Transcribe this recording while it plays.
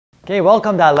Okay,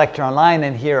 welcome to our lecture online,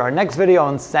 and here our next video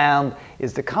on sound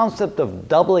is the concept of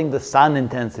doubling the sound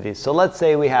intensity. So let's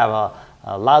say we have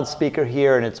a loudspeaker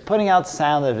here and it's putting out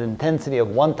sound at an intensity of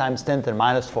 1 ×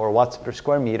 10⁻⁴ watts per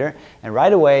square meter, and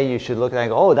right away you should look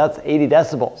like, oh, that's 80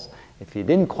 decibels. If you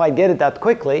didn't quite get it that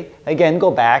quickly, again,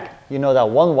 go back. You know that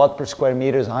 1 watt per square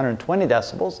meter is 120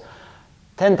 decibels.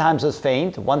 10 times as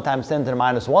faint, 1 ×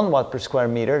 10⁻⁴ watt per square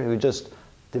meter, you just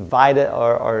divide it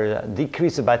or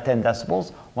decrease it by 10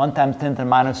 decibels. 1 ×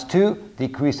 10⁻²,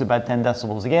 decrease it by 10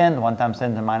 decibels again. 1 ×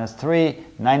 10⁻³,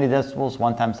 90 decibels.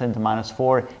 1 ×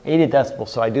 10⁻⁴, 80 decibels.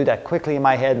 So I do that quickly in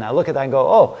my head, and I look at that and go,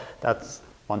 oh, that's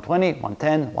 120,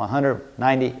 110, 100,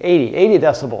 90, 80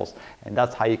 decibels. And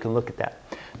that's how you can look at that.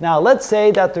 Now, let's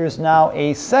say that there's now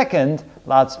a second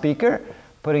loudspeaker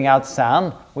putting out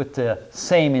sound with the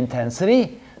same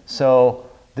intensity. So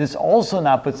this also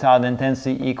now puts out an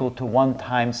intensity equal to 1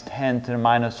 ×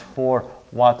 10⁻⁴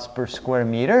 watts per square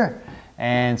meter.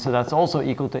 And so that's also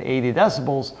equal to 80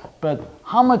 decibels. But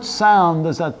how much sound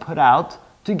does that put out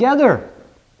together?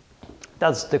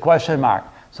 That's the question mark.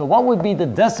 So what would be the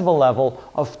decibel level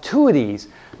of two of these?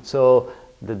 So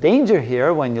the danger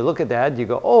here, when you look at that, you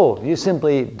go, oh, you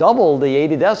simply double the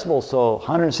 80 decibels, so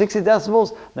 160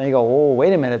 decibels. Then you go, oh,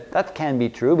 wait a minute, that can't be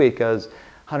true, because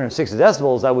 160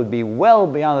 decibels, that would be well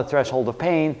beyond the threshold of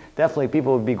pain. Definitely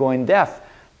people would be going deaf.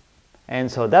 And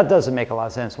so that doesn't make a lot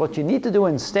of sense. What you need to do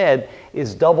instead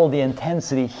is double the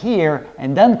intensity here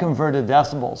and then convert the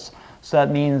decibels. So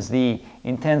that means the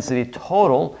intensity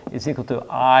total is equal to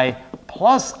I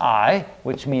plus I,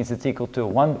 which means it's equal to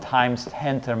 1 ×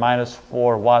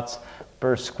 10⁻⁴ watts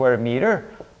per square meter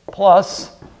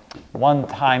plus 1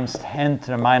 ×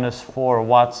 10⁻⁴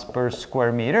 watts per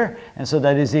square meter. And so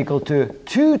that is equal to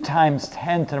 2 ×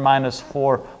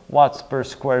 10⁻⁴ watts per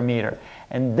square meter.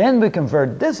 And then we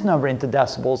convert this number into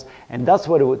decibels, and that's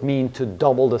what it would mean to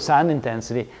double the sound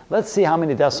intensity. Let's see how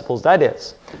many decibels that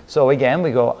is. So again,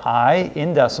 we go I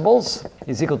in decibels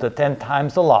is equal to 10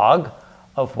 times the log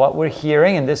of what we're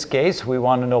hearing. In this case, we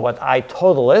want to know what I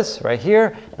total is right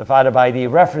here, divided by the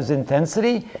reference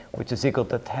intensity, which is equal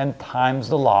to 10 times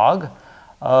the log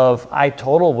of I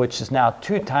total, which is now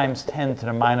 2 ×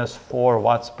 10⁻⁴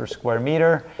 watts per square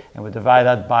meter. And we divide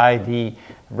that by the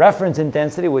reference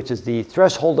intensity, which is the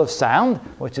threshold of sound,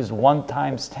 which is 1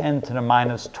 ×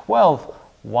 10⁻⁴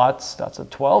 watts. That's a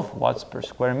 12 watts per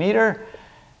square meter.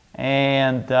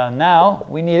 And now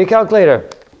we need a calculator.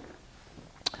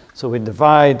 So we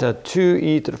divide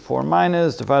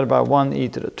 2e⁻⁻ divided by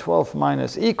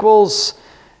 1e⁻12 equals,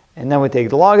 and then we take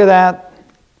the log of that.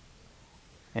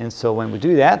 And so when we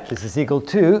do that, this is equal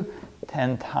to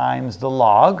 10 times the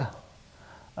log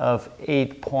of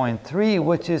 8.3,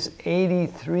 which is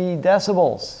 83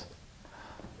 decibels.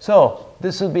 So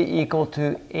this would be equal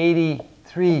to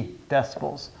 83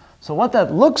 decibels. So what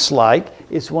that looks like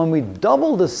is when we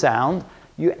double the sound,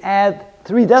 you add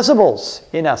 3 decibels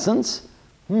in essence.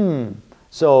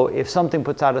 So if something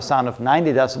puts out a sound of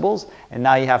 90 decibels, and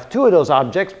now you have 2 of those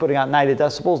objects putting out 90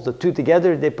 decibels, the 2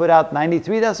 together, they put out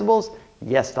 93 decibels.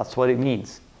 Yes, that's what it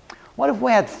means. What if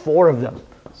we had 4 of them?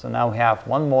 So now we have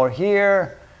one more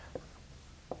here,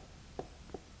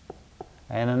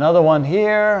 and another one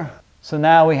here. So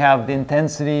now we have the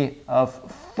intensity of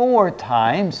 4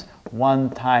 times 1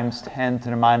 ×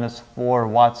 10⁻⁴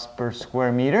 watts per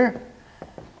square meter.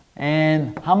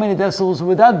 And how many decibels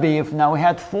would that be if now we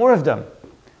had 4 of them?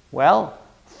 Well,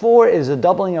 4 is a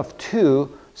doubling of 2,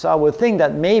 so I would think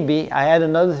that maybe I add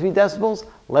another 3 decibels.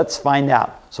 Let's find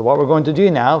out. So what we're going to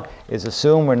do now is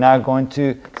assume we're now going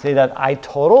to say that I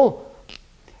total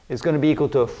is going to be equal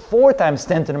to 4 ×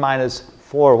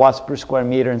 10⁻⁴ watts per square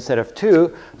meter instead of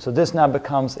 2. So this now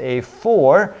becomes a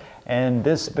 4, and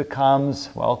this becomes,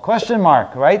 well, question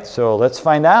mark, right? So let's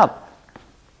find out.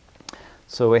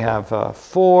 So we have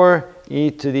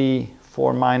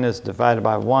 4e⁻⁴ divided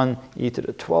by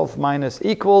 1e⁻12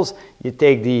 equals, you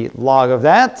take the log of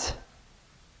that.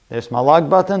 There's my log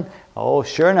button. Oh,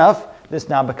 sure enough, this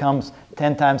now becomes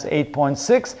 10 ×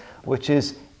 8.6, which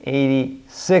is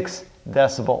 86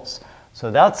 decibels.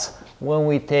 So that's when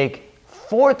we take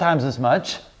 4 times as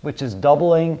much, which is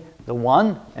doubling the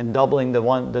 1 and doubling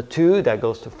the 2, that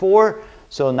goes to 4.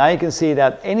 So now you can see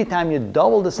that anytime you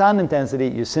double the sound intensity,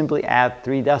 you simply add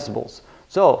 3 decibels.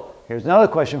 So here's another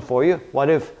question for you. What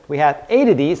if we had 8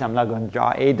 of these? I'm not going to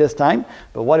draw 8 this time,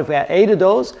 but what if we had 8 of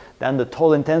those? Then the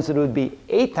total intensity would be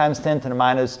 8 ×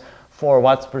 10⁻⁴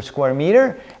 watts per square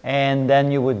meter, and then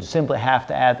you would simply have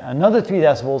to add another 3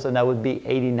 decibels, and that would be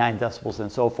 89 decibels and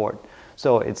so forth.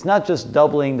 So it's not just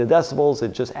doubling the decibels,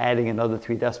 it's just adding another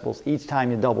 3 decibels each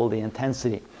time you double the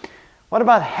intensity. What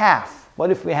about half?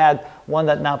 What if we had one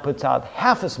that now puts out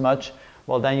half as much?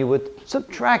 Well, then you would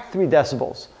subtract 3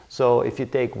 decibels. So if you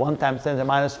take 1 times 10 to the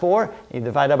minus 4, you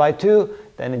divide that by 2,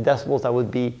 then in decibels that would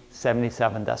be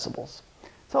 77 decibels.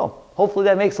 So hopefully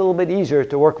that makes it a little bit easier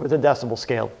to work with the decibel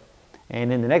scale.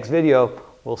 And in the next video,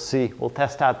 we'll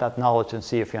test out that knowledge and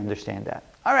see if you understand that.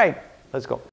 All right, let's go.